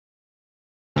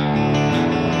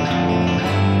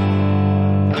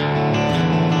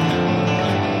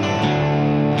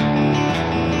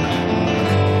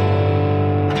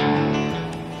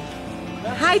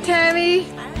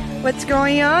What's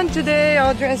going on today?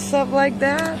 All dressed up like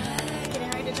that?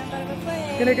 Getting ready to jump out of a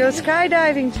plane. Gonna go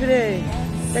skydiving today.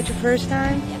 Is that your first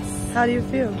time? Yes. How do you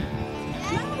feel? I'm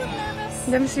a little nervous.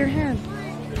 Let me see your hand.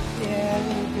 Yeah,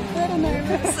 A little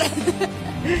nervous.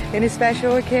 Any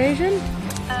special occasion?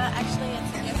 Actually,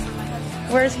 it's a gift from my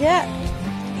husband. Where's he at?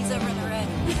 He's over in the red.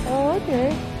 Oh,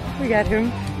 okay. We got him.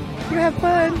 You have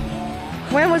fun.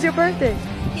 When was your birthday?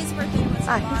 His birthday was in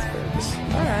March. His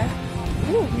birthday. All right.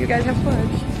 Ooh, you guys have fun.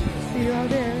 See you out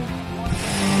there.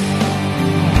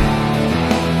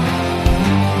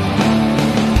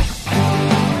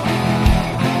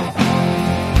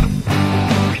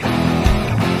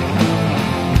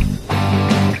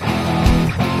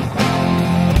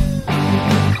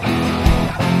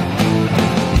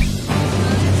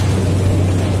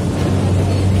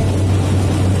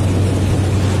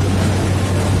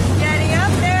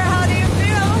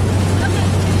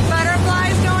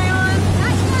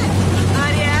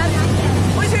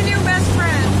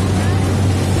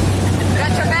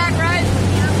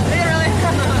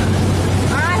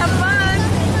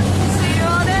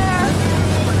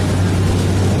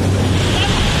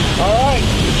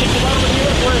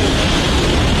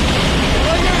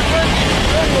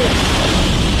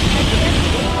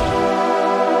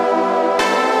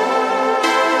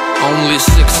 Only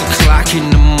 6 o'clock in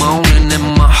the morning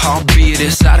and my heartbeat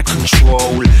is out of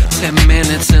control. 10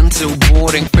 minutes into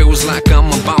boarding, feels like I'm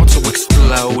about to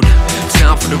explode.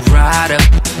 Time for the ride up,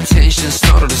 tension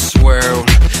started to swirl.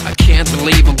 I can't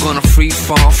believe I'm gonna free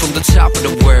fall from the top of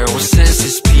the world.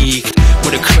 Senses peaked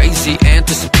with a crazy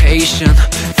anticipation.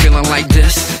 Feeling like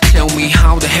this, tell me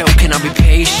how the hell can I be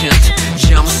patient?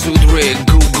 Jumpsuit rig,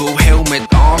 Google helmet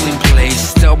all in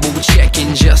place. Double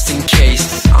checking just in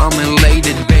case. I'm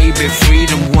elated, baby,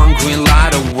 freedom one green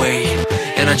light away,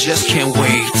 and I just can't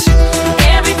wait.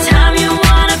 Every time you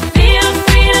wanna feel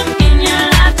freedom in your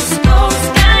life, just go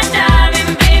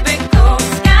skydiving, baby, go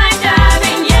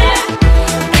skydiving,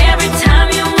 yeah. Every time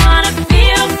you wanna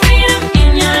feel freedom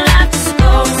in your life, just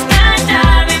go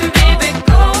skydiving, baby,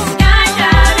 go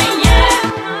skydiving, yeah.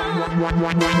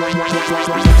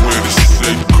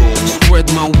 Spread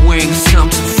my wings, time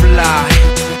to fly.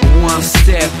 One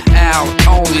step out,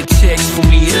 all it takes for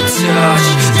me to touch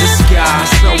the sky.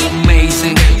 So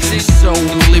amazing, so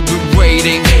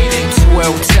liberating.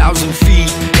 12,000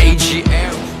 feet,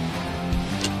 AGL.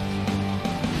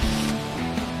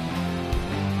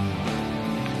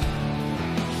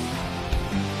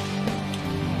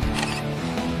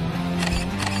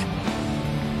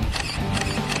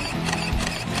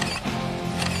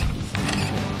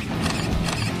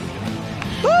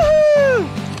 Woohoo!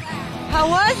 How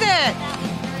was it?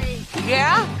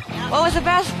 Yeah? What was the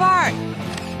best part?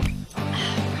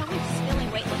 Probably just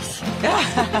feeling weightless.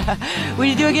 Will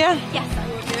you do it again? Yes, I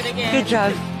will do it again. Good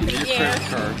job.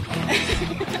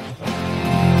 Thank you.